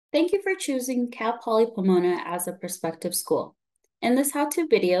Thank you for choosing Cal Poly Pomona as a prospective school. In this how-to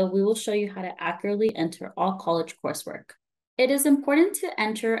video, we will show you how to accurately enter all college coursework. It is important to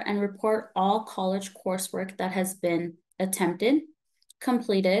enter and report all college coursework that has been attempted,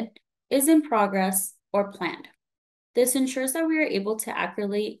 completed, is in progress, or planned. This ensures that we are able to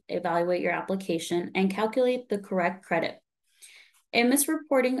accurately evaluate your application and calculate the correct credit. A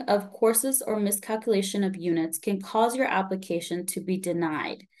misreporting of courses or miscalculation of units can cause your application to be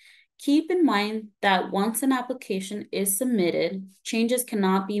denied. Keep in mind that once an application is submitted, changes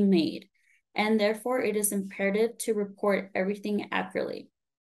cannot be made, and therefore it is imperative to report everything accurately.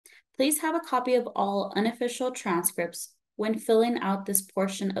 Please have a copy of all unofficial transcripts when filling out this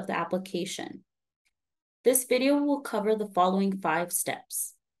portion of the application. This video will cover the following 5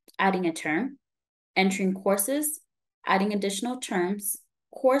 steps: adding a term, entering courses, adding additional terms,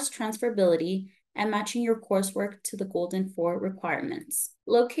 course transferability, and matching your coursework to the Golden 4 requirements.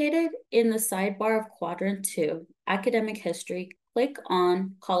 Located in the sidebar of Quadrant 2, Academic History, click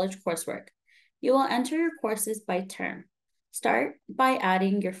on College Coursework. You will enter your courses by term. Start by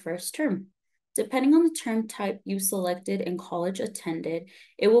adding your first term. Depending on the term type you selected and college attended,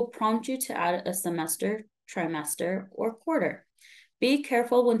 it will prompt you to add a semester, trimester, or quarter. Be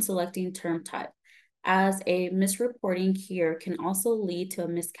careful when selecting term type, as a misreporting here can also lead to a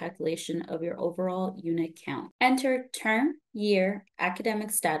miscalculation of your overall unit count. Enter term, year, academic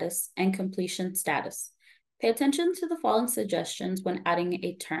status, and completion status. Pay attention to the following suggestions when adding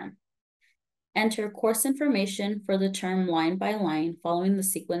a term. Enter course information for the term line by line, following the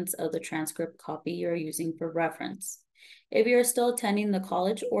sequence of the transcript copy you're using for reference. If you're still attending the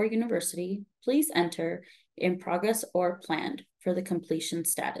college or university, please enter in progress or planned for the completion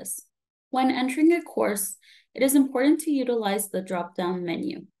status. When entering a course, it is important to utilize the drop-down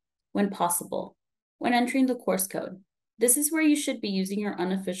menu when possible. When entering the course code, this is where you should be using your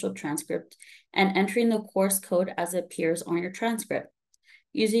unofficial transcript and entering the course code as it appears on your transcript.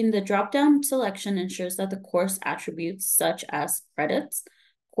 Using the drop-down selection ensures that the course attributes such as credits,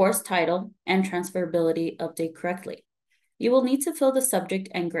 course title, and transferability update correctly. You will need to fill the subject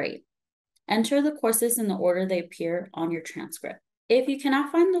and grade. Enter the courses in the order they appear on your transcript. If you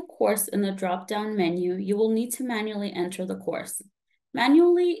cannot find the course in the drop-down menu, you will need to manually enter the course.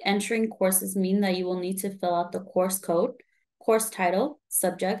 Manually entering courses mean that you will need to fill out the course code, course title,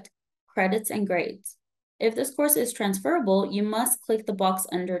 subject, credits, and grades. If this course is transferable, you must click the box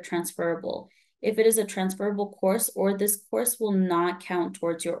under transferable. If it is a transferable course, or this course will not count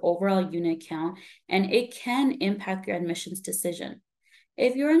towards your overall unit count, and it can impact your admissions decision.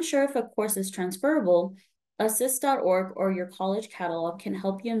 If you're unsure if a course is transferable, assist.org or your college catalog can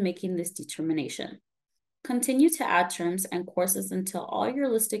help you in making this determination. Continue to add terms and courses until all your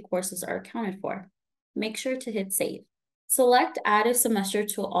listed courses are accounted for. Make sure to hit save. Select add a semester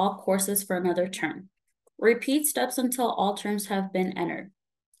to all courses for another term. Repeat steps until all terms have been entered.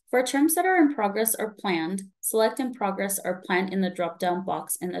 For terms that are in progress or planned, select in progress or planned in the drop-down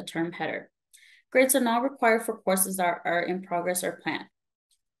box in the term header. Grades are not required for courses that are in progress or planned.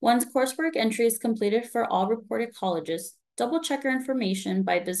 Once coursework entry is completed for all reported colleges, double-check your information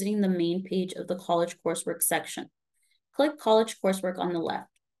by visiting the main page of the College Coursework section. Click College Coursework on the left.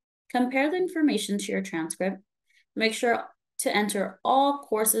 Compare the information to your transcript. Make sure to enter all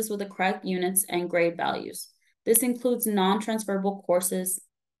courses with the correct units and grade values. This includes non-transferable courses,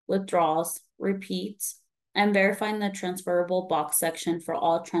 withdrawals, repeats, and verifying the transferable box section for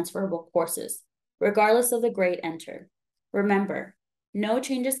all transferable courses, regardless of the grade entered. Remember, no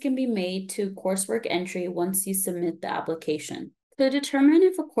changes can be made to coursework entry once you submit the application. To determine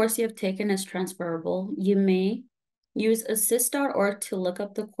if a course you have taken is transferable, you may use assist.org to look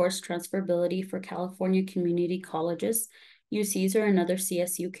up the course transferability for California community colleges, UCs, or another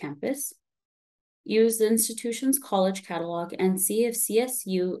CSU campus. Use the institution's college catalog and see if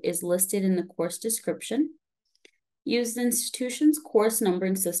CSU is listed in the course description. Use the institution's course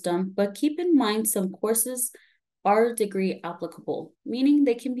numbering system, but keep in mind some courses are degree applicable, meaning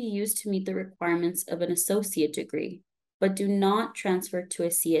they can be used to meet the requirements of an associate degree, but do not transfer to a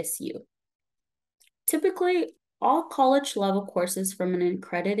CSU. Typically, all college-level courses from an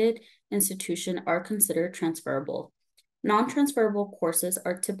accredited institution are considered transferable. Non-transferable courses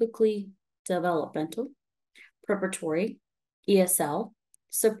are typically developmental, preparatory, ESL,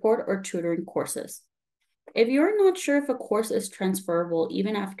 support, or tutoring courses. If you're not sure if a course is transferable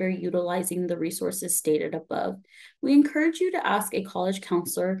even after utilizing the resources stated above, we encourage you to ask a college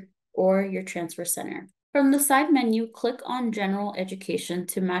counselor or your transfer center. From the side menu, click on General Education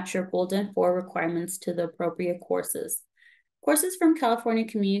to match your Golden 4 requirements to the appropriate courses. Courses from California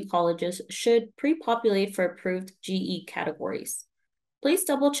community colleges should pre-populate for approved GE categories. Please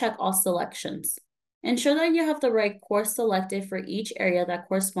double check all selections. Ensure that you have the right course selected for each area that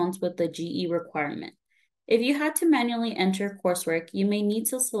corresponds with the GE requirement. If you had to manually enter coursework, you may need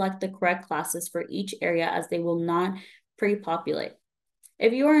to select the correct classes for each area as they will not pre-populate.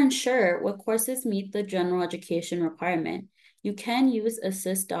 If you are unsure what courses meet the general education requirement, you can use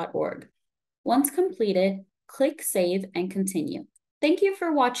assist.org. Once completed, click Save and Continue. Thank you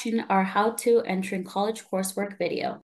for watching our How to Entering College Coursework video.